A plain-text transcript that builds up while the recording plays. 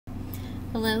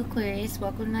Hello Aquarius,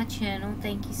 welcome to my channel.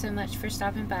 Thank you so much for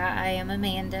stopping by. I am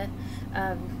Amanda.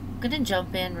 I'm gonna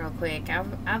jump in real quick.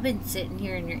 I've been sitting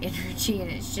here in your energy and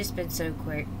it's just been so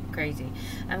crazy.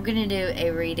 I'm gonna do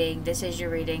a reading. This is your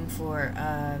reading for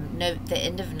the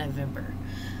end of November.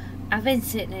 I've been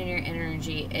sitting in your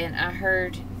energy and I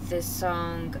heard this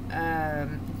song,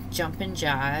 Jump and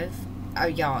Jive. Oh,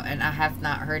 y'all, and I have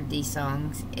not heard these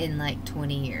songs in like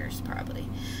 20 years probably.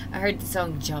 I heard the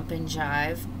song Jump and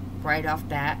Jive right off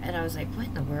bat, and I was like, what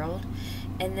in the world?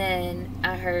 And then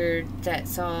I heard that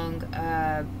song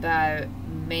by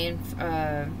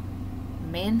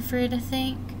Manfred, I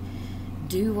think,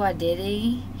 Do Wah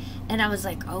Diddy, and I was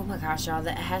like, oh my gosh, y'all,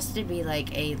 that has to be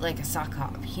like a sock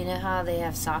hop. You know how they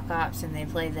have sock hops and they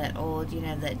play that old,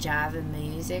 that jive and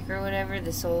music or whatever,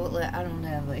 the soul, I don't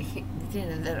know, like,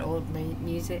 that old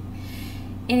music.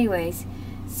 Anyways,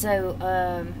 so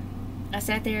I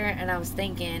sat there and I was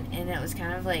thinking, and it was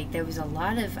kind of like there was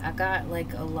I got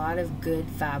like a lot of good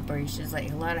vibrations, like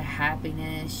a lot of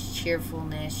happiness,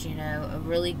 cheerfulness, a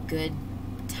really good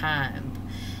time.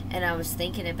 And I was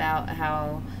thinking about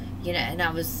how, and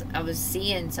I was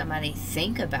seeing somebody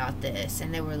think about this,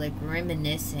 and they were like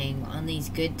reminiscing on these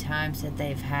good times that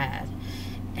they've had.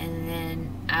 And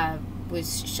then I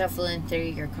was shuffling through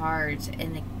your cards,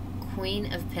 and the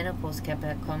Queen of Pentacles kept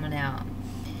coming out.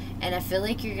 And I feel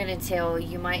like you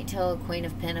might tell a Queen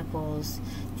of Pentacles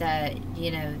that,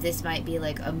 this might be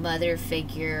like a mother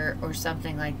figure or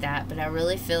something like that. But I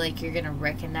really feel like you're going to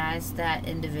recognize that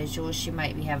individual. She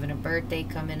might be having a birthday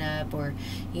coming up, or,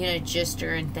 just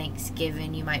during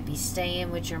Thanksgiving, you might be staying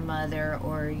with your mother,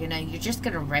 or, you're just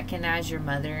going to recognize your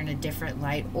mother in a different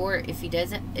light. Or if you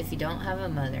don't have a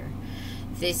mother,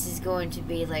 this is going to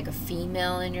be like a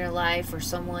female in your life, or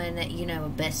someone that, a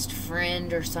best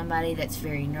friend, or somebody that's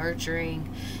very nurturing,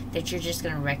 that you're just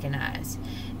going to recognize.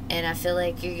 And I feel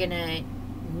like you're going to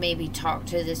maybe talk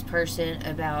to this person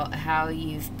about how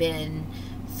you've been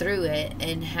through it,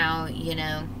 and how, in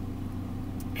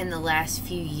the last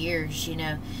few years,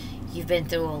 you've been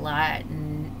through a lot,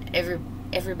 and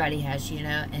everybody has,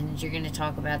 and you're going to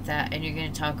talk about that, and you're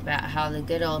going to talk about how the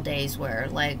good old days were,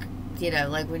 like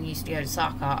when you used to go to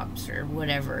sock hops or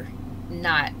whatever.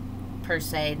 Not per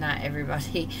se, not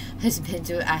everybody has been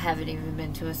to it. I haven't even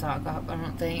been to a sock hop, I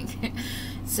don't think.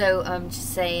 So I'm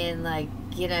just saying, like,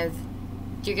 you're going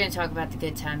to talk about the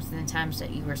good times and the times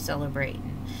that you were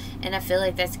celebrating. And I feel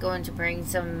like that's going to bring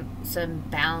some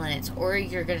balance, or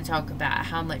you're going to talk about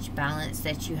how much balance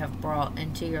that you have brought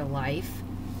into your life,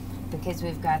 because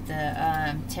we've got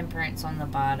the Temperance on the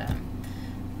bottom.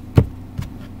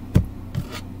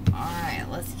 Alright,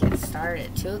 let's get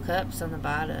started. 2 of Cups on the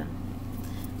bottom.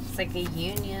 It's like a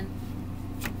union.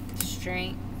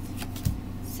 Strength.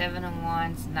 7 of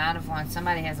Wands. 9 of Wands.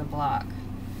 Somebody has a block.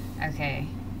 Okay.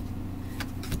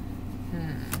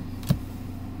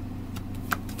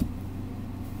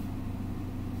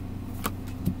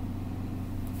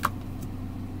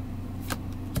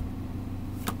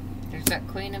 There's that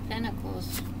Queen of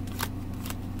Pentacles.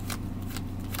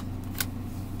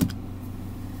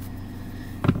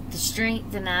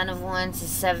 Strength, the 9 of Wands, the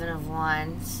 7 of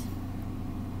Wands,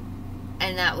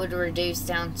 and that would reduce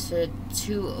down to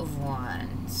 2 of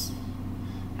Wands.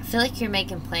 I feel like you're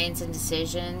making plans and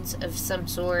decisions of some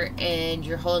sort, and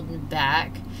you're holding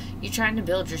back. You're trying to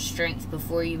build your strength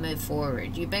before you move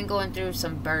forward. You've been going through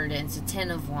some burdens. The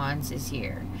 10 of Wands is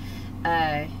here.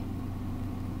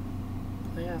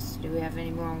 What else? Do we have any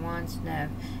more wands? No.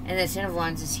 And the 10 of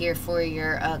Wands is here for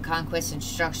your conquest and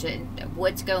destruction.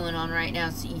 What's going on right now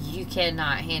is you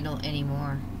cannot handle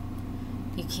anymore.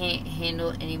 You can't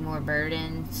handle any more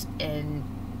burdens, and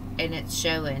it's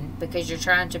showing, because you're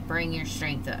trying to bring your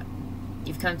strength up.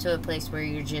 You've come to a place where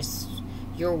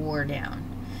you're wore down.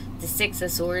 The 6 of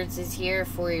Swords is here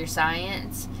for your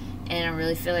science, and I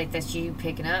really feel like that's you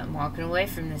picking up and walking away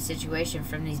from the situation,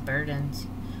 from these burdens.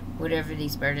 Whatever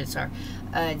these burdens are.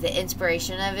 The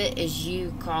inspiration of it is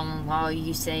you calling law,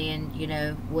 you saying,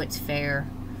 what's fair,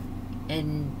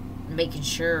 and making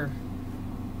sure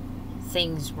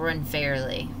things run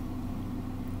fairly.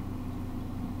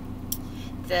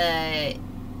 The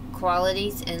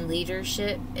qualities and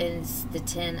leadership is the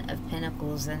 10 of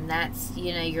Pentacles, and that's,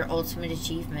 your ultimate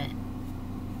achievement.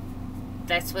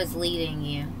 That's what's leading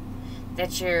you.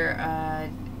 That's your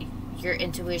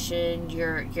intuition,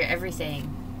 your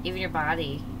everything. Even your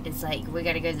body is like, we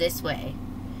got to go this way.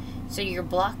 So you're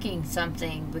blocking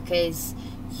something because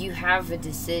you have a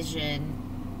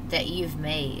decision that you've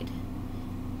made,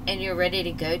 and you're ready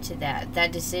to go to that.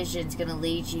 That decision is going to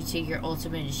lead you to your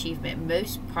ultimate achievement.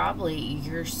 Most probably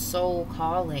your soul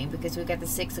calling, because we've got the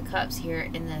 6 of Cups here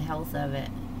in the health of it.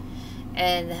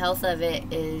 And the health of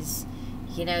it is,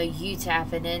 you know, you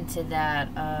tapping into that,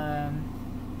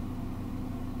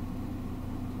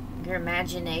 your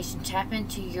imagination. Tap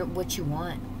into your what you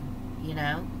want, you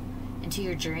know, into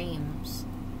your dreams.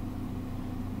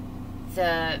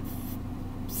 The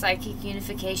psychic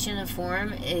unification of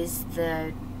form is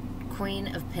the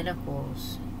Queen of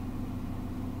Pentacles.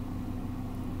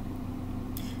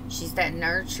 She's that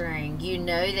nurturing. You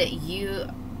know that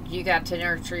you got to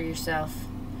nurture yourself.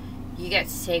 You got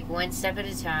to take one step at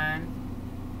a time.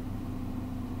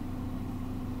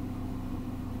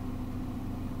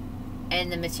 And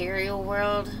the material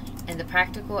world and the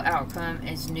practical outcome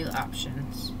is new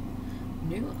options.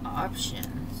 New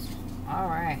options.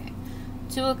 Alright.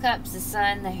 Two of Cups, the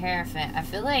Sun, the Hierophant. I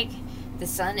feel like the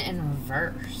Sun in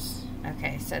reverse.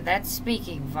 Okay, so that's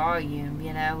speaking volume,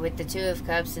 you know, with the Two of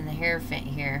Cups and the Hierophant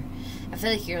here. I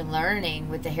feel like you're learning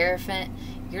with the Hierophant,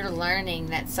 you're learning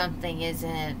that something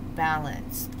isn't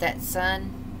balanced. That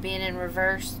Sun being in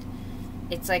reverse,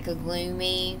 it's like a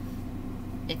gloomy,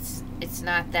 it's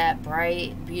not that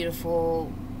bright,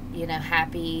 beautiful, you know,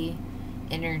 happy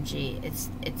energy. It's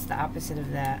the opposite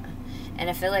of that. And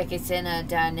I feel like it's in a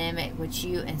dynamic with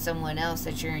you and someone else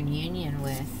that you're in union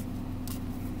with.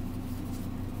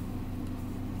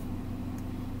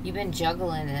 You've been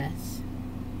juggling this,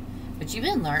 but you've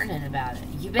been learning about it.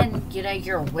 You've been, you know,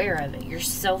 you're aware of it. You're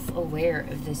self-aware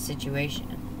of this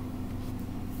situation.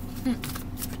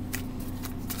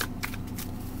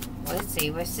 Let's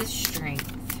see, what's this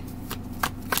strength?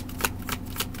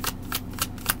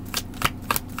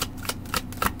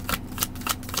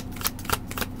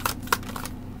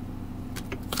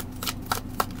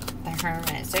 The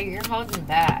Hermit. So you're holding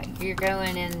back. You're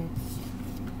going in.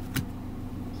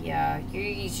 Yeah, you're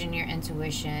using your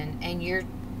intuition and you're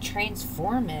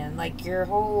transforming, like, your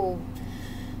whole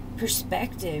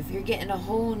perspective. You're getting a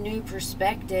whole new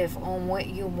perspective on what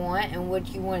you want and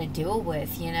what you want to deal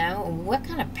with, you know, and what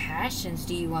kind of passions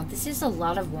do you want. This is a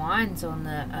lot of wands on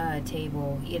the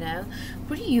table, you know.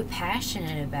 What are you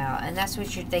passionate about? And that's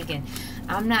what you're thinking.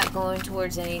 I'm not going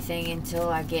towards anything until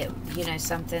I get, you know,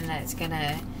 something that's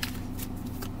gonna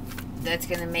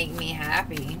make me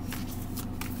happy.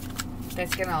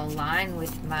 That's going to align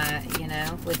with my, you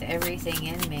know, with everything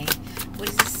in me. What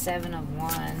is the Seven of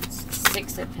Wands?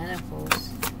 Six of Pentacles.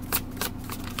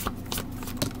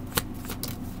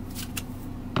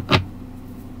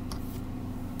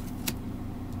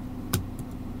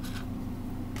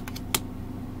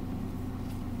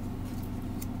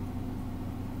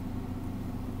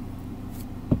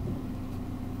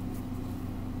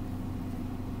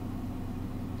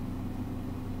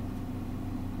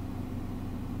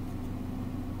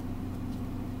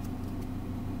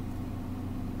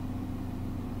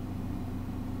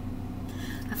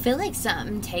 I feel like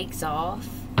something takes off.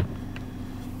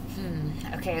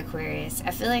 Okay, Aquarius.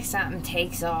 I feel like something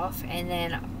takes off and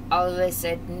then all of a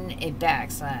sudden it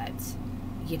backslides.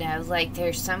 You know, like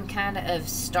there's some kind of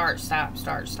start, stop,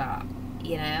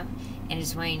 you know, and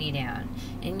it's weighing you down.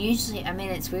 And usually, I mean,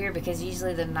 it's weird because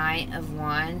usually the Knight of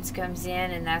Wands comes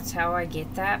in and that's how I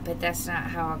get that, but that's not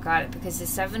how I got it because the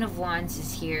Seven of Wands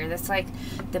is here. That's like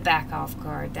the back off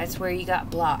card. That's where you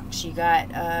got blocks. You got,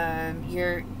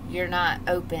 you're not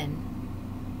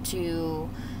open to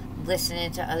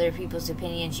listening to other people's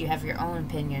opinions. You have your own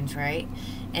opinions, right?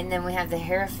 And then we have the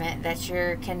Hierophant. That's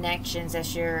your connections.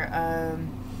 That's your,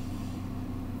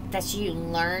 that's you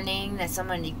learning. That's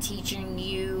somebody teaching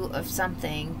you of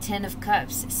something. Ten of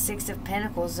Cups. Six of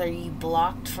Pentacles. Are you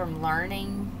blocked from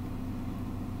learning?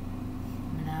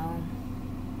 No.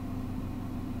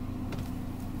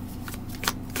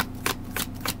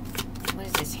 What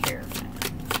is this Hierophant?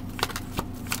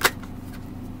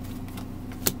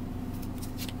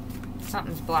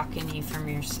 Something's blocking you from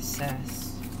your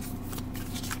success.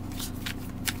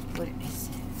 What is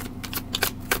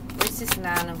it? What's this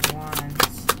Nine of Wands?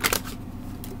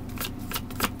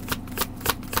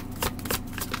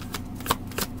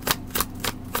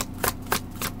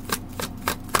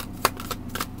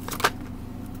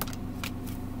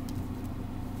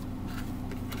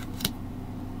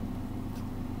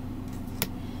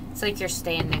 It's like you're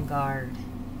standing guard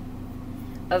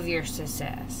of your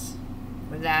success.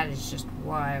 That is just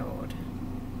wild.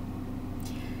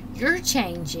 You're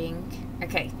changing.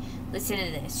 Okay, listen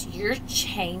to this. You're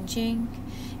changing,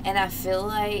 and I feel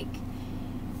like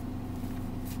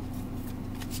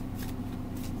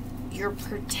you're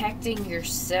protecting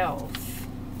yourself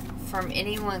from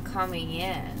anyone coming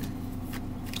in.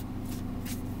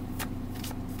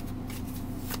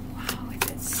 Wow, with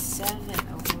that Seven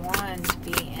of Wands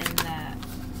being in that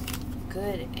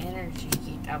good energy.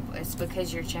 It's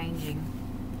because you're changing.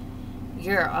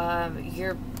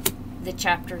 the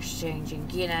chapter's changing,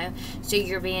 you know, so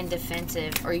you're being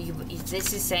defensive, or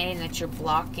this is saying that you're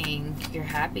blocking your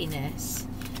happiness.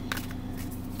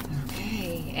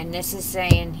 Okay, and this is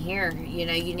saying here, you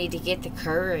know, you need to get the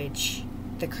courage.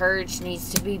 The courage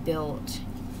needs to be built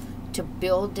to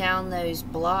build down those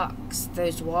blocks,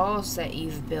 those walls that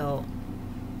you've built,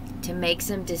 to make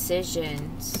some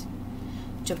decisions,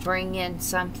 to bring in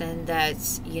something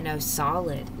that's, you know,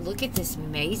 solid. Look at this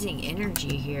amazing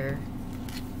energy here.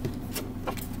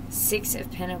 Six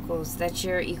of Pentacles, that's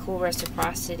your equal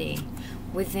reciprocity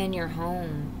within your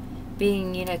home.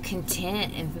 Being, you know,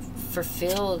 content and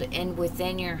fulfilled and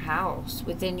within your house,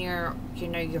 within your, you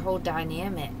know, your whole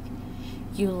dynamic.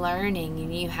 You learning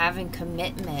and you having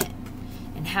commitment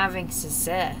and having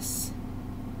success.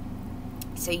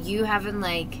 So you having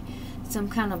like some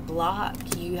kind of block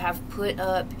you have put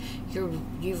up,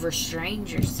 you've restrained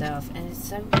yourself, and it's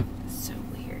so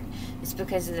weird. It's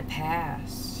because of the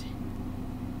past.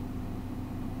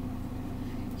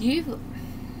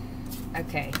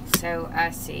 Okay, so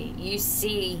I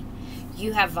see.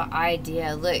 You have an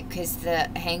idea. Look, because the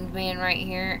Hanged Man right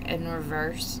here in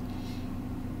reverse,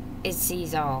 it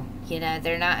sees all. You know,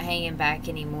 they're not hanging back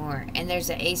anymore. And there's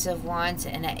an Ace of Wands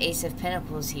and an Ace of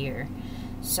Pentacles here.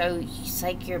 So it's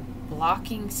like you're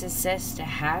blocking success to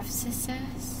have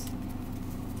success.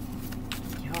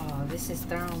 Y'all, this is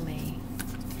throwing me.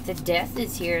 The Death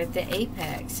is here at the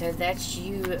apex, so that's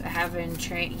you having,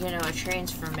 you know, a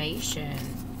transformation.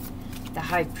 The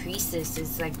High Priestess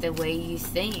is like the way you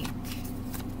think,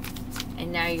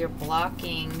 and now you're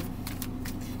blocking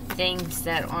things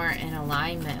that aren't in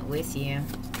alignment with you.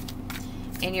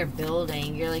 And you're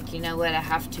building. You're like, you know what? I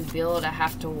have to build. I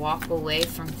have to walk away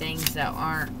from things that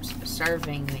aren't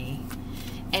serving me.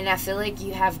 And I feel like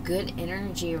you have good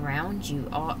energy around you,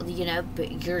 all, you know,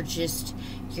 but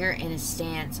you're in a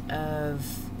stance of,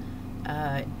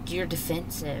 you're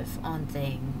defensive on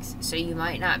things. So you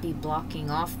might not be blocking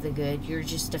off the good. You're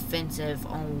just defensive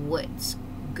on what's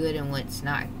good and what's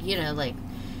not. You know, like,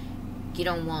 you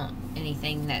don't want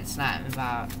anything that's not in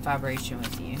vibration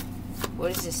with you.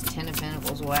 What is this Ten of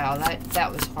Pentacles? Wow,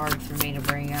 that was hard for me to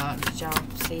bring out. Did y'all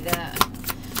see that?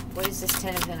 What is this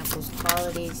Ten of Pentacles?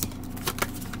 Qualities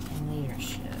and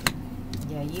leadership.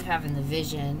 Yeah, you having the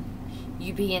vision.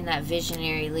 You being that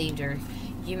visionary leader.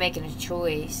 You making a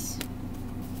choice.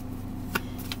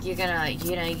 You're gonna,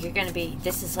 you know, you're gonna be,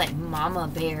 this is like mama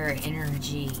bear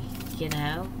energy, you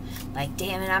know? Like,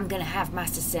 damn it, I'm gonna have my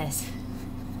success.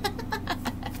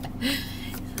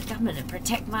 Like, I'm gonna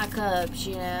protect my cubs,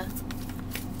 you know?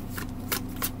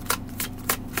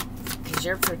 Because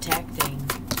you're protecting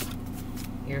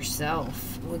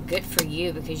yourself. Well, good for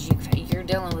you, because you're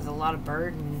dealing with a lot of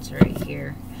burdens right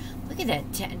here. Look at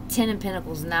that. Ten of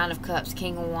Pentacles, Nine of Cups,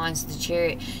 King of Wands, the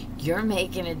Chariot. You're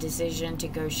making a decision to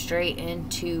go straight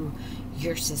into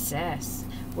your success.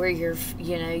 Where your,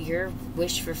 you know, your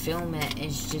wish fulfillment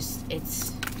is just,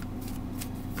 it's,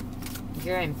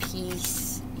 you're in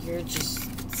peace. You're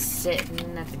just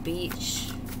sitting at the beach,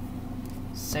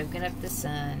 soaking up the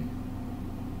sun.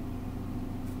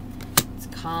 It's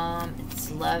calm.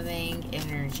 It's loving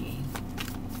energy.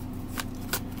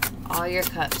 All your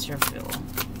cups are full.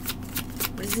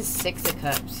 What is this Six of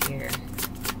Cups here?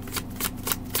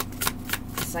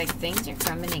 It's like things are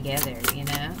coming together, you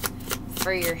know?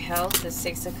 For your health, the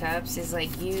Six of Cups is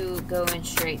like you going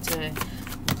straight to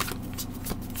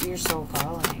your soul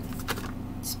calling.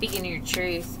 Speaking your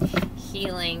truth,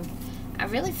 healing. I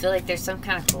really feel like there's some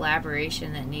kind of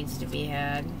collaboration that needs to be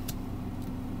had.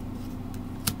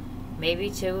 Maybe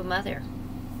to a mother.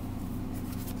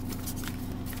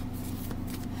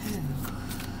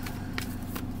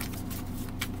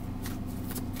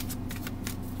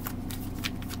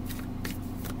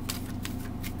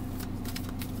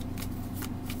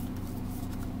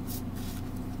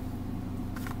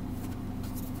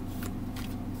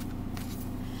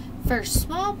 For a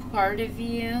small part of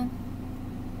you,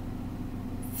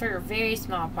 for a very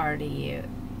small part of you,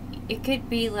 it could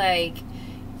be like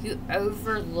you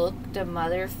overlooked a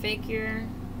mother figure.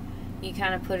 You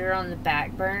kind of put her on the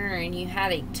back burner and you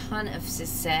had a ton of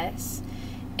success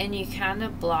and you kind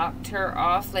of blocked her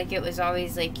off. Like it was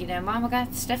always like, you know, Mama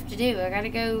got stuff to do. I got to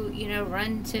go, you know,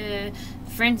 run to a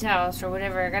friend's house or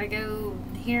whatever. I got to go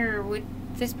here with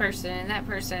this person and that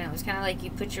person. It was kind of like you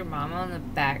put your mama on the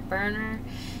back burner.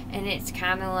 And it's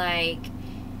kind of like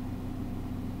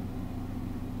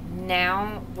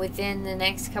now within the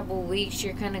next couple of weeks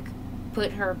you're going to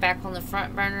put her back on the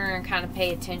front burner and kind of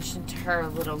pay attention to her a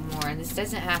little more. And this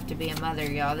doesn't have to be a mother,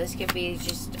 y'all. This could be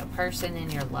just a person in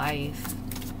your life.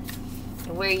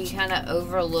 where you kind of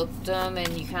overlooked them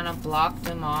and you kind of blocked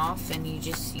them off, and you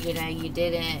just, you know, you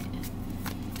didn't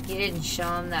show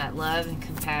them that love and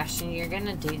compassion. You're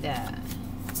gonna do that.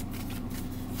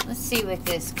 Let's see what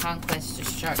this conquest,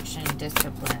 destruction,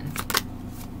 discipline.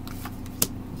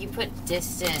 You put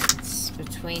distance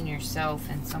between yourself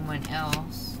and someone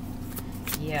else.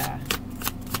 Yeah.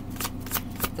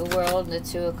 The World, the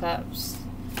Two of Cups,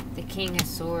 the King of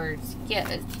Swords.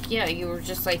 Yeah, you were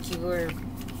just like, you were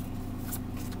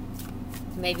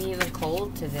maybe even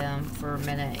cold to them for a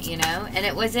minute, you know? And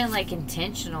it wasn't like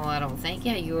intentional, I don't think.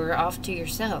 Yeah, you were off to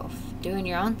yourself, doing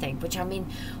your own thing. Which, I mean,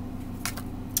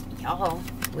 y'all,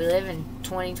 we live in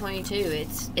 2022.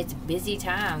 It's a busy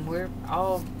time.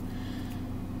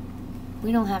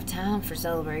 We don't have time for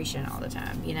celebration all the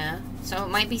time, you know? So it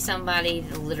might be somebody,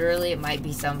 literally, it might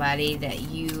be somebody that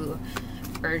you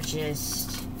are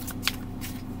just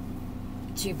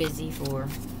too busy for.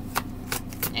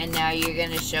 And now you're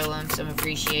going to show them some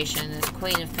appreciation. This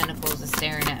Queen of Pentacles is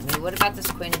staring at me. What about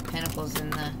this Queen of Pentacles in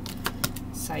the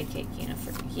psychic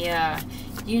uniform? Yeah.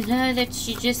 You know that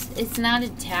she just, it's not a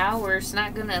tower. It's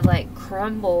not going to, like,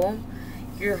 crumble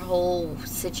your whole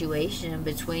situation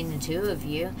between the two of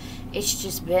you. It's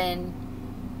just been,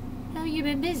 you know, you've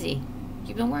been busy.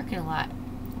 You've been working a lot.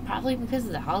 Probably because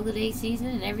of the holiday season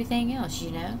and everything else,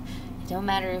 you know. It don't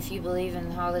matter if you believe in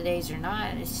the holidays or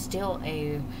not. It's still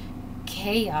a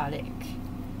chaotic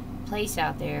place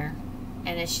out there.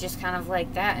 And it's just kind of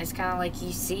like that. It's kind of like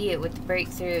you see it with the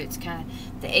breakthrough. It's kind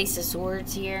of the Ace of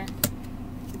Swords here.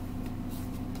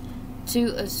 Two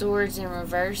of Swords in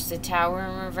reverse. The Tower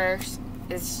in reverse.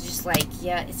 It's just like,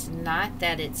 yeah, it's not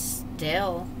that it's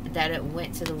still, that it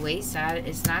went to the wayside.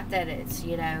 It's not that it's,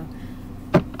 you know,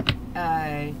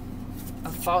 a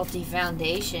faulty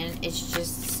foundation. It's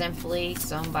just simply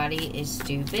somebody is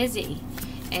too busy.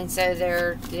 And so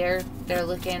they're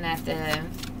looking at they're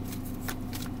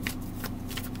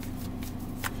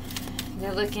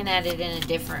looking at it in a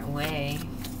different way.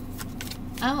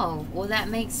 Oh, well, that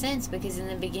makes sense, because in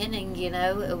the beginning, you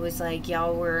know, it was like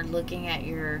y'all were looking at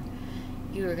you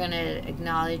were going to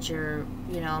acknowledge your,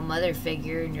 you know, mother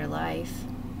figure in your life.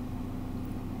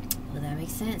 Well, that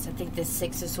makes sense. I think the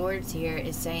Six of Swords here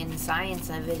is saying the science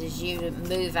of it is you to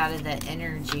move out of that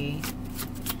energy.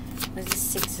 What's the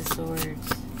Six of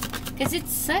Swords? Because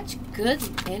it's such good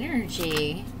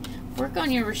energy. Work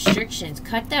on your restrictions.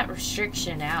 Cut that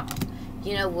restriction out.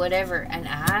 You know, whatever. And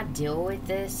I deal with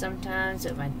this sometimes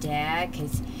with my dad,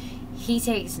 because he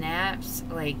takes naps,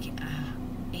 like,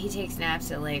 he takes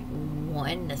naps at like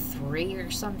 1 to 3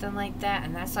 or something like that,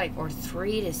 and that's like, or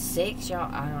 3 to 6,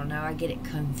 y'all. I don't know, I get it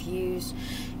confused.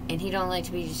 And he don't like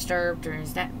to be disturbed during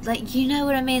his nap. Like, you know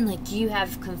what I mean? Like, you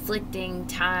have conflicting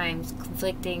times,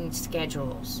 conflicting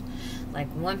schedules. Like,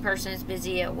 one person is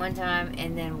busy at one time,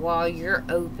 and then while you're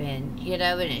open, you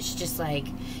know, and it's just like,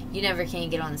 you never can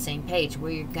get on the same page.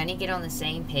 Well, you're gonna get on the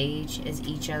same page as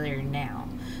each other now,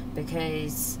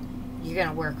 because you're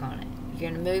gonna work on it. You're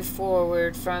going to move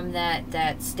forward from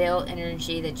that stale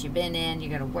energy that you've been in.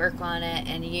 You're going to work on it,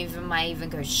 and you might even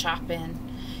go shopping.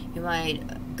 You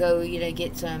might go, you know,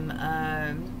 get some,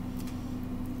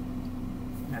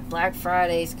 Black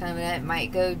Friday's coming up.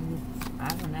 Might go, I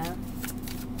don't know,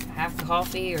 have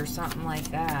coffee or something like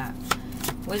that.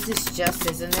 What is this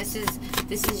Justice? And this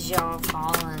is y'all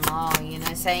following law, you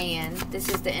know, saying, this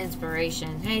is the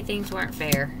inspiration. Hey, things weren't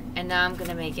fair, and now I'm going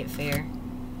to make it fair.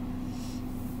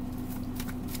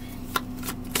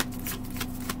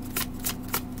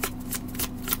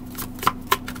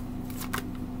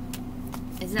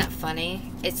 Isn't that funny?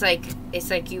 It's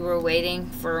like you were waiting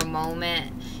for a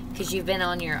moment, because you've been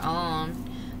on your own,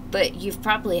 but you've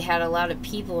probably had a lot of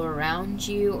people around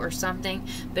you or something,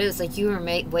 but it was like you were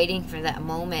waiting for that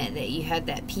moment that you had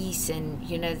that peace and,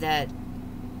 you know, that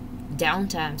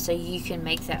downtime, so you can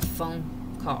make that phone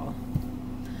call.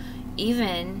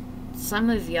 Even some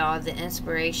of y'all, the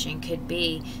inspiration could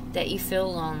be that you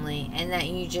feel lonely and that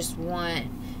you just want,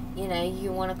 you know,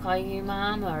 you want to call your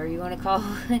mom, or you want to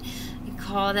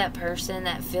call that person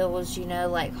that feels, you know,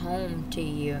 like home to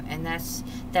you. And that's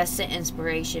the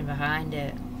inspiration behind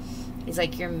it. It's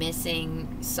like you're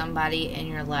missing somebody in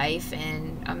your life.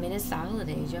 And I mean, it's the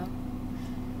holidays, y'all.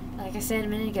 Like I said a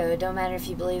minute ago, it don't matter if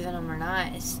you believe in them or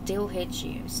not, it still hits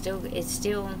you. It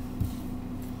still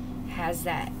has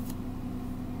that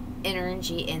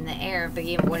energy in the air. But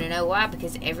you want to know why?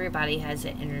 Because everybody has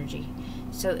that energy.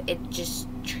 So it just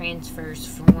transfers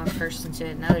from one person to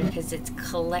another, because it's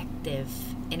collective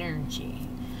energy.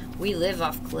 We live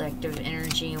off collective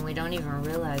energy, and we don't even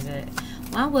realize it.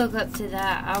 When I woke up to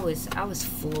that, I was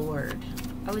floored.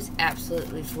 I was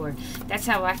absolutely floored. That's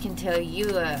how I can tell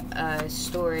you a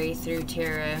story through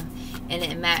tarot, and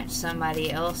it matched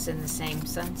somebody else in the same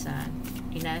sun sign.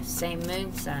 You know, same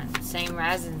moon sign, same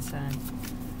rising sun.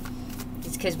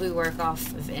 It's because we work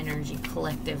off of energy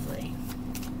collectively.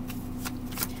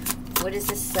 What is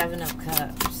the Seven of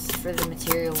Cups for the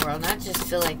material world? And I just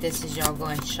feel like this is y'all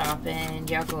going shopping,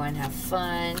 y'all going have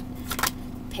fun.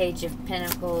 Page of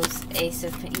Pentacles, Ace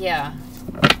of Pentacles. Yeah.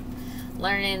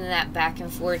 Learning that back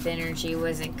and forth energy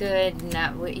wasn't good.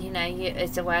 Not, you know,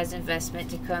 it's a wise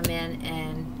investment to come in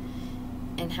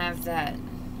and have that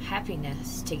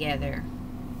happiness together.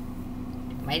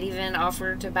 Might even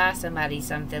offer to buy somebody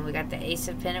something. We got the Ace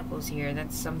of Pentacles here.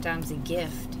 That's sometimes a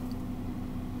gift.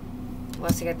 We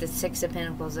also got the Six of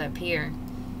Pentacles up here.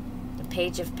 The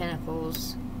Page of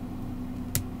Pentacles.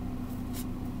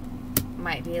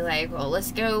 Might be like, well,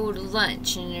 let's go to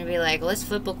lunch. And you'll be like, let's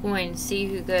flip a coin and see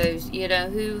who goes, you know,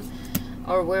 who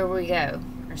or where we go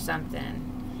or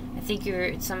something. I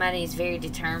think somebody's very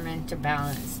determined to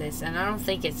balance this. And I don't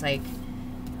think it's like,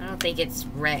 I don't think it's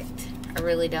wrecked. I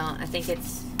really don't. I think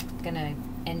it's gonna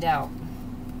end out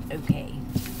okay.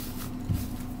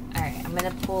 Alright, I'm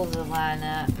gonna pull the line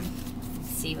up and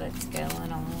see what's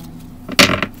going on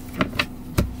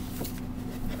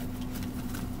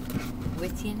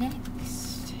with you next.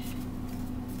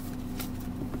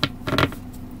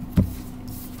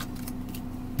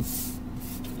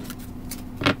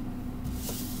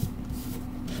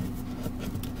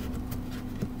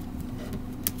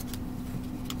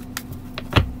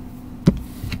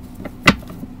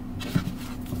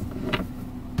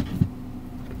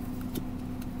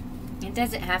 It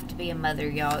doesn't have to be a mother,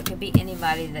 y'all. It could be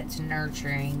anybody that's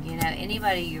nurturing. You know,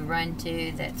 anybody you run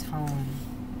to that's home.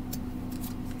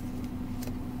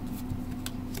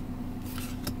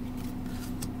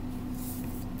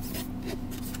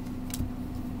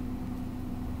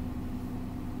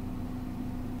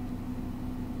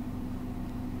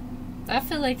 I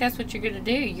feel like that's what you're going to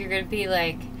do. You're going to be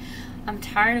like, I'm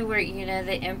tired of work. You know,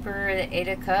 the Emperor, the Eight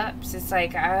of Cups. It's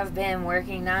like, I've been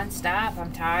working nonstop.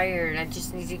 I'm tired. I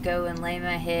just need to go and lay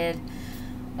my head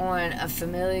on a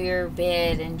familiar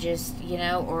bed and just, you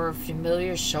know, or a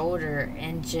familiar shoulder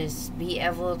and just be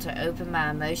able to open my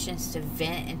emotions, to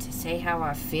vent and to say how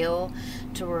I feel,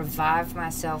 to revive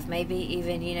myself. Maybe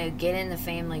even, you know, get in the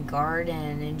family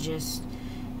garden and just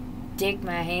dig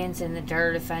my hands in the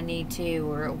dirt if I need to,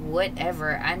 or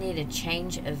whatever. I need a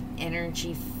change of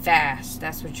energy fast.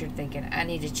 That's what you're thinking. I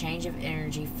need a change of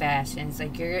energy fast. And it's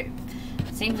like it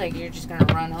seems like you're just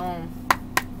gonna run home.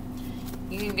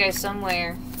 You can go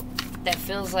somewhere that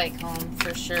feels like home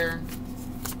for sure.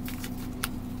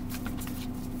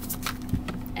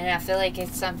 And I feel like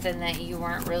it's something that you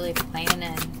weren't really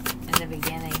planning in the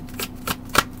beginning.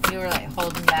 You were like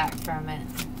holding back from it.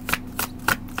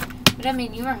 But I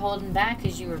mean, you were holding back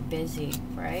because you were busy,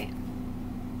 right?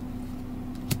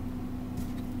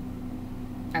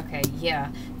 Okay, yeah.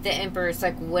 The Emperor, it's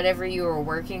like whatever you were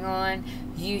working on,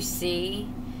 you see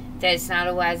that it's not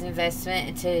a wise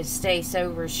investment to stay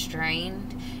so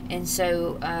restrained and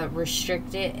so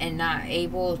restricted and not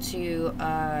able to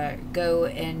go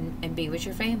and be with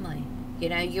your family. You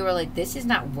know, you were like, this is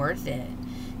not worth it.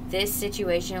 This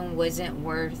situation wasn't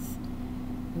worth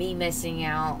me missing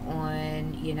out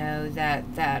on, you know,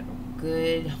 that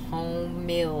good home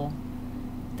meal.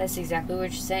 That's exactly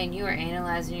what you're saying. You are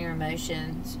analyzing your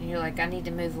emotions. You're like, I need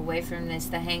to move away from this.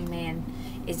 The Hangman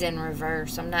is in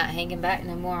reverse. I'm not hanging back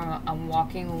no more. I'm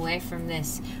walking away from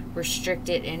this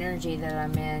restricted energy that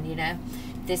I'm in, you know.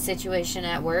 This situation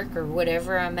at work or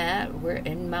whatever I'm at, we're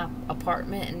in my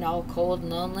apartment and all cold and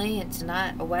lonely. It's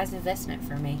not a wise investment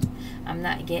for me. I'm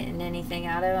not getting anything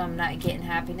out of it. I'm not getting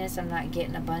happiness. I'm not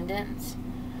getting abundance.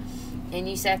 And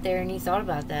you sat there and you thought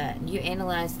about that. And you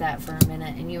analyzed that for a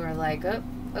minute. And you were like, oh,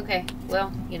 okay,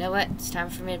 well, you know what? It's time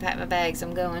for me to pack my bags.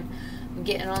 I'm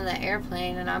getting on that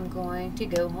airplane and I'm going to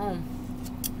go home.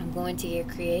 I'm going to get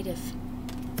creative.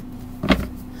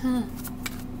 Huh.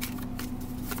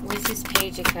 What's this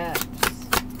Page of Cups?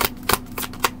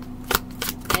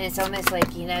 And it's almost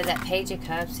like, you know, that Page of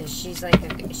Cups is, she's like,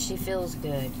 she feels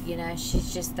good. You know,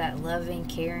 she's just that loving,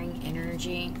 caring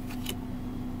energy.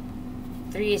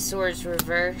 Three of Swords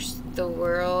reversed, the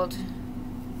World,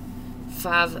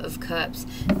 Five of Cups.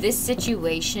 This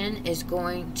situation is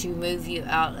going to move you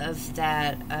out of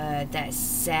that, that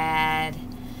sad,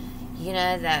 you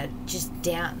know, that just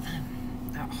down,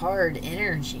 that hard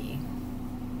energy.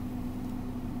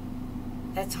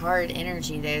 That's hard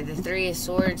energy there. The Three of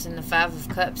Swords and the Five of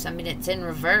Cups. I mean, it's in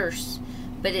reverse,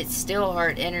 but it's still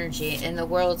hard energy. And the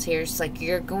World's here. It's like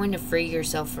you're going to free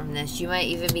yourself from this. You might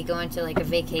even be going to like a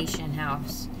vacation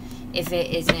house. If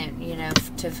it isn't, you know,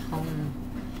 to home.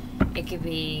 It could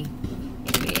be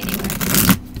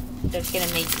anywhere that's going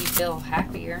to make you feel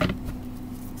happier.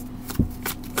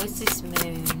 What's this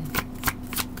moon?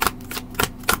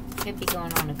 Could be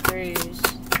going on a cruise.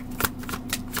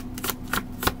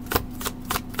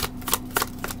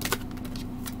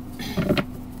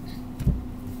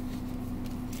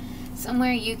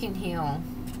 Somewhere you can heal.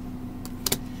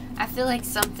 I feel like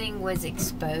something was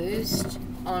exposed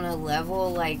on a level,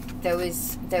 like there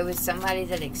was somebody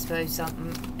that exposed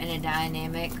something in a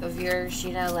dynamic of yours,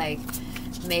 you know, like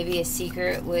maybe a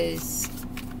secret was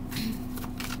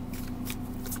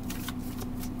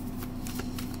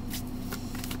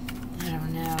I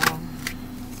don't know.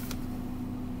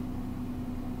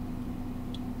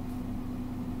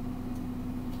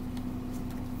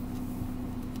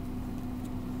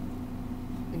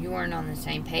 You weren't on the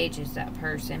same page as that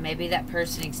person. Maybe that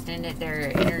person extended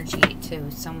their energy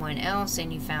to someone else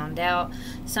and you found out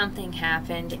something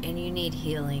happened and you need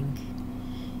healing.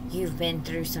 You've been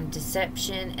through some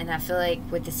deception, and I feel like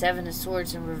with the Seven of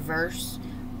Swords in reverse,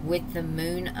 with the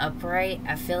moon upright,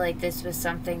 I feel like this was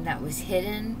something that was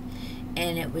hidden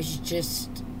and it was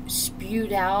just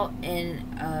spewed out in,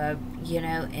 you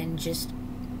know, in just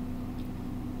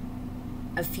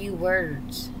a few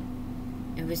words.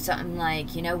 It was something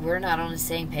like, you know, we're not on the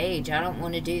same page. I don't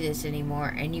want to do this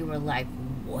anymore. And you were like,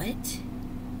 what?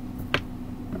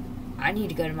 I need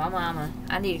to go to my mama.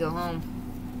 I need to go home.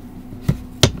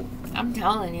 I'm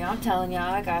telling you,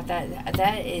 I got that.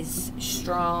 That is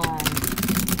strong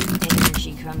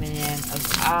energy coming in of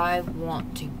I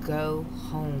want to go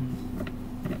home.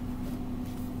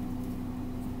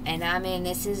 And I mean,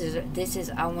 this is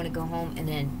I want to go home an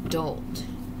adult,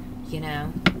 you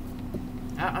know.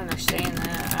 I understand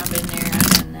that. I've been there. I've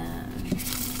done that.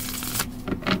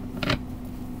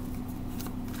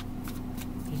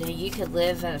 You know, you could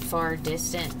live at a far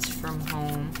distance from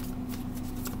home.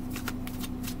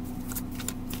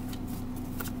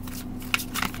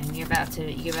 And you're about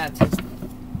to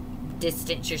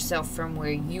distance yourself from where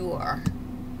you are.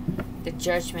 The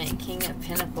Judgment, King of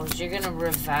Pentacles. You're going to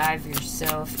revive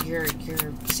yourself, your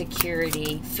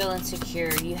security, feeling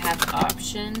secure. You have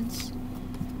options.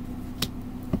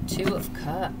 Two of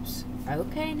Cups.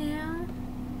 Okay now.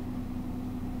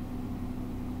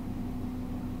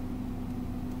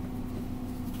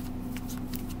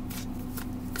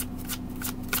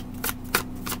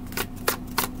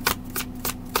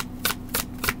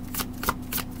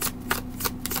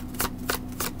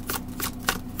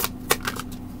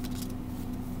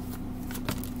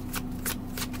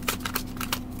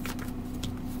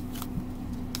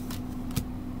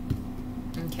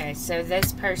 Okay, so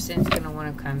this person's going to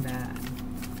want to come back.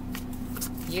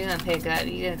 You're going to pick up.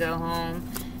 You're going to go home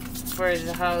for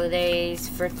the holidays,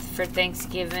 for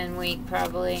Thanksgiving week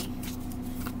probably.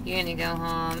 You're going to go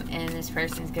home and this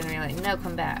person's going to be like, no,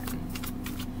 come back.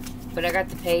 But I got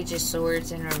the Page of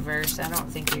Swords in reverse. I don't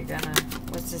think you're going to.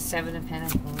 What's the Seven of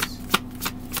Pentacles?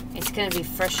 It's going to be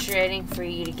frustrating for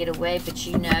you to get away, but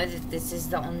you know that this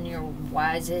is on your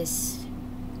wisest.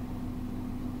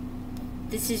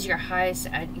 This is your highest,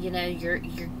 you know, you're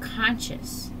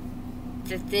conscious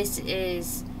that this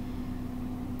is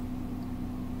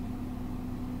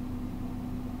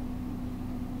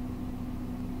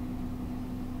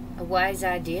a wise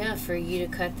idea for you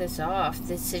to cut this off,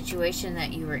 this situation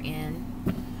that you were in,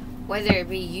 whether it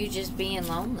be you just being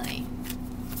lonely.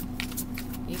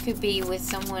 You could be with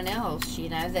someone else, you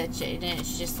know, and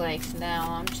it's just like,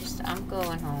 no, I'm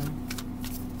going home.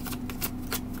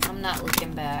 I'm not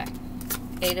looking back.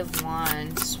 Eight of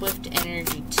Wands, Swift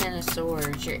energy, Ten of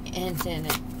Swords, you're ending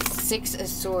it. Six of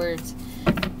Swords,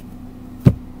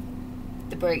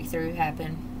 the breakthrough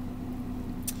happened.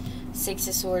 Six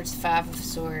of Swords, Five of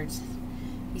Swords.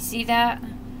 You see that?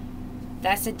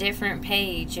 That's a different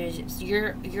page.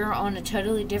 You're on a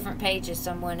totally different page as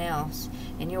someone else,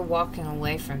 and you're walking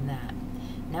away from that.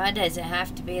 Now it doesn't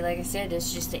have to be, like I said,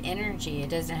 it's just the energy. It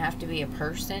doesn't have to be a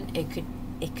person. It could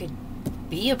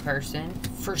be a person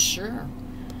for sure.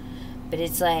 But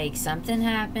it's like something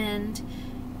happened.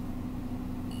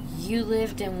 You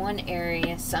lived in one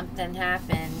area, something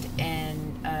happened,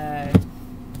 and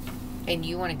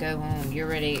you want to go home. You're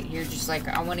ready. You're just like,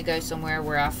 I want to go somewhere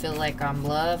where I feel like I'm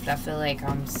loved. I feel like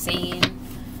I'm seen.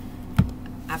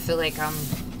 I feel like I'm,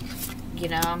 you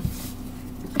know, I'm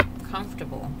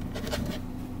comfortable.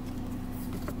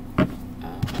 I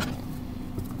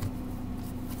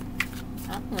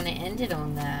don't want to end it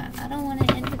on that. I don't want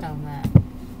to end it on that.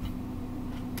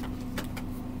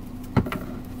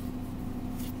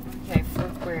 Okay, for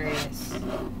Aquarius.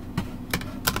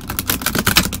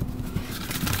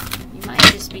 You might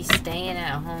just just be staying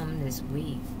at home this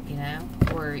week, you know?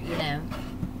 Or, you know,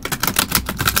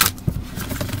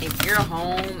 if your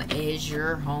home is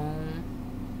your home,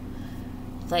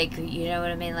 like, you know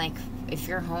what I mean? Like, if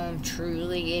your home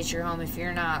truly is your home, if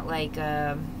you're not, like,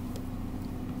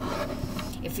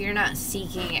 if you're not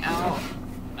seeking out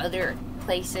other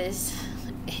places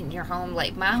in your home,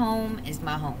 like, my home is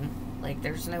my home. Like,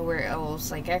 there's nowhere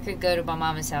else. Like, I could go to my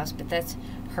mama's house, but that's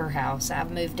her house. I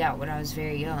moved out when I was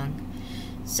very young.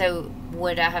 So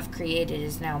what I have created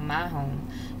is now my home.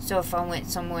 So if I went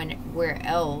somewhere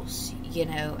else, you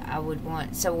know, I would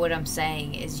want... So what I'm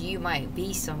saying is you might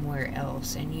be somewhere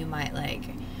else and you might like,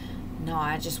 no,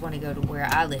 I just want to go to where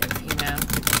I live, you know.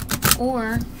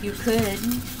 Or you could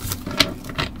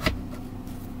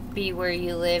be where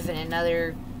you live in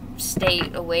another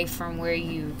state away from where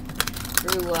you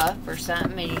grew up or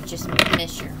something, and you just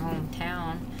miss your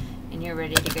hometown and you're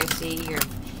ready to go see your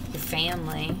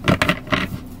family.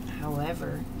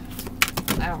 However,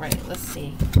 alright, let's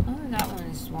see. Oh, that one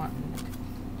is wanting.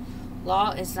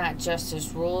 Law is not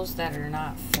justice. Rules that are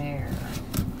not fair.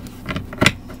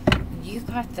 You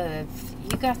got the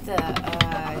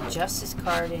justice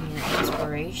card in your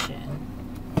inspiration.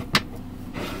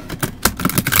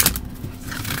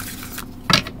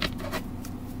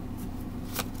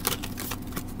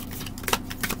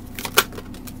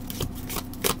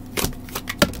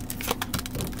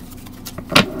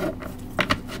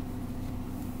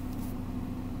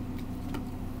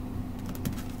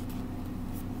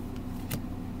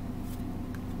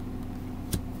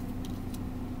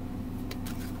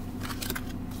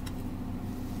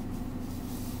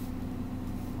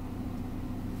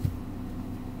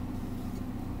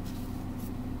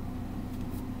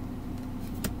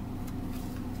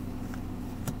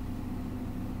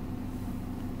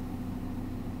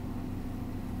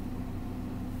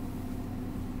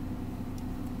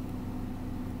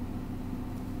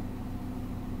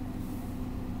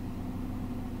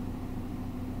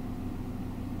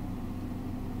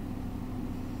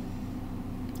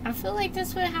 I feel like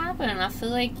that's what happened. I feel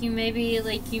like you maybe,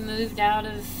 like, you moved out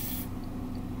of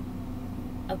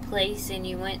a place and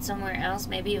you went somewhere else.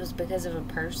 Maybe it was because of a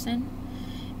person.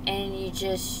 And you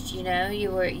just, you know,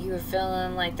 you were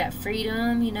feeling like that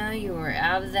freedom, you know, you were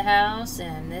out of the house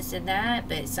and this and that.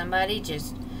 But somebody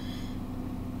just,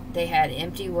 they had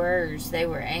empty words. They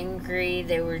were angry.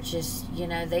 They were just, you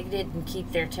know, they didn't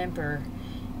keep their temper.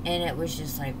 And it was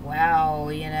just like, wow,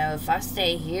 you know, if I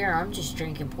stay here, I'm just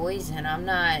drinking poison. I'm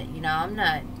not, you know, I'm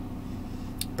not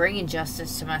bringing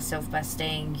justice to myself by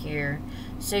staying here.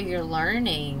 So you're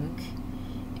learning,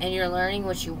 and you're learning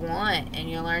what you want, and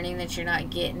you're learning that you're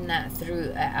not getting that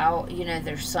through out, you know,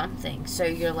 there's something. So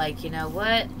you're like, you know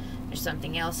what, there's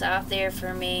something else out there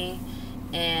for me,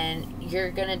 and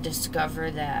you're going to discover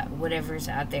that, whatever's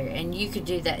out there. And you could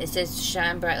do that. It says,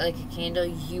 shine bright like a candle,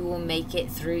 you will make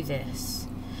it through this.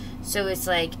 So it's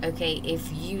like, okay,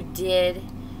 if you did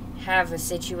have a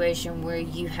situation where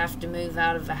you have to move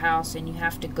out of a house and you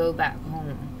have to go back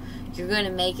home, you're going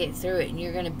to make it through it, and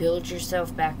you're going to build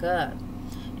yourself back up,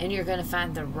 and you're going to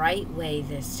find the right way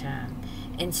this time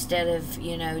instead of,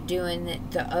 you know, doing it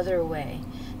the other way.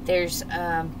 There's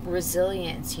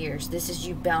resilience here. So this is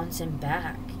you bouncing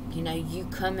back, you know, you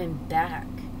coming back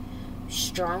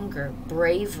stronger,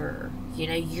 braver. You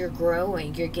know, you're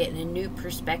growing. You're getting a new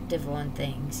perspective on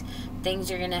things. Things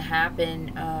are going to happen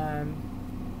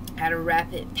at a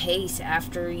rapid pace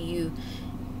after you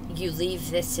leave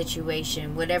this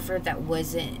situation. Whatever that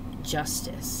wasn't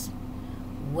justice.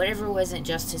 Whatever wasn't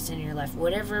justice in your life.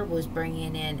 Whatever was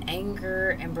bringing in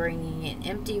anger and bringing in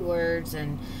empty words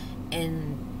and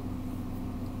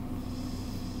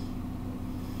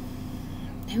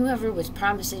whoever was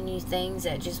promising you things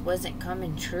that just wasn't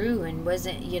coming true and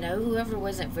wasn't, you know, whoever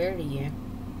wasn't fair to you.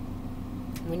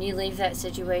 When you leave that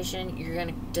situation, you're going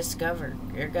to discover,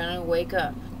 you're going to wake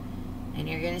up, and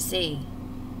you're going to see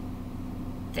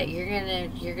that you're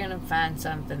going to find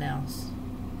something else.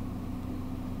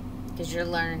 Because you're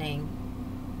learning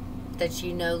that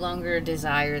you no longer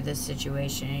desire this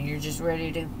situation, and you're just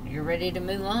ready to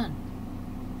move on.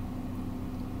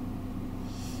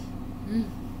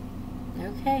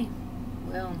 Okay,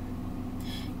 well,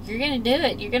 you're gonna do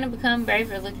it. You're gonna become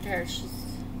braver. Look at her.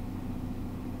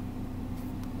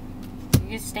 You're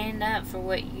gonna stand up for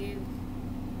what you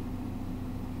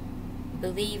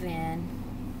believe in.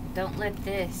 Don't let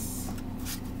this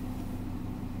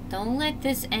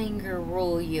anger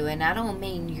rule you. And I don't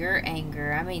mean your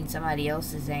anger. I mean somebody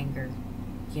else's anger.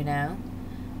 You know?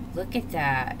 Look at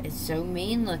that. It's so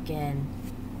mean looking.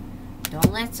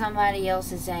 Don't let somebody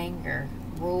else's anger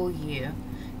rule you,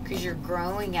 because you're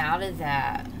growing out of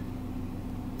that.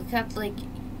 Look how, like,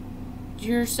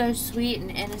 You're so sweet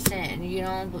and innocent, and you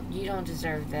don't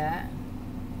deserve that.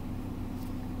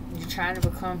 You're trying to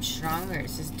become stronger.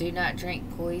 It says do not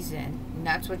drink poison. And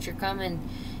that's what you're coming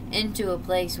into, a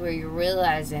place where you're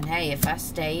realizing, hey, if I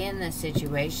stay in this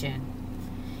situation,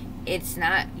 it's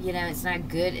not, it's not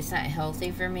good. It's not healthy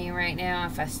for me right now.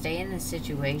 If I stay in this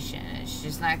situation, it's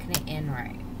just not going to end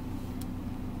right.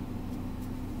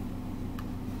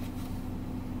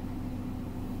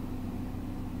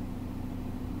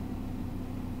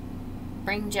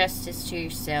 Bring justice to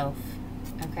yourself,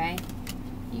 okay?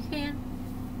 You can.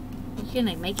 You're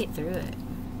going to make it through it.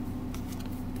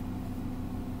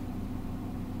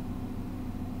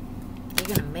 You're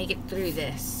going to make it through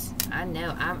this. I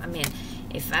know. I mean,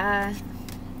 if I...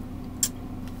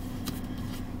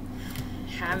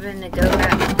 having to go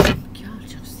back home...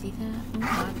 God, y'all see that? Oh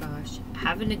my gosh.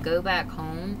 Having to go back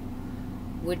home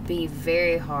would be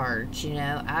very hard,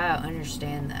 I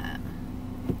understand that.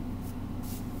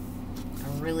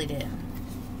 I really do.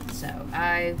 So,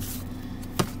 I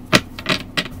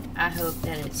hope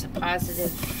that it's a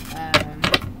positive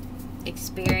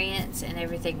experience and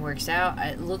everything works out.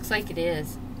 It looks like it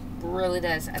is. It really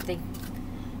does. I think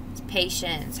it's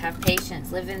patience. Have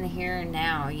patience. Live in the here and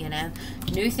now,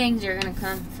 New things are going to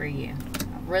come for you.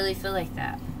 I really feel like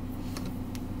that.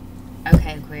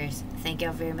 Okay, Aquarius. Thank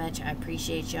y'all very much. I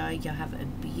appreciate y'all. Y'all have a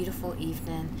beautiful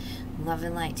evening. Love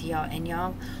and light to y'all. And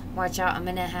y'all, watch out. I'm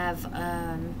going to have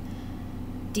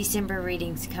December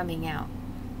readings coming out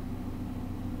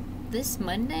this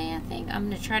Monday, I think. I'm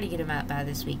going to try to get them out by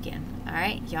this weekend.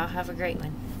 Alright? Y'all have a great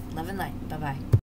one. Love and light. Bye-bye.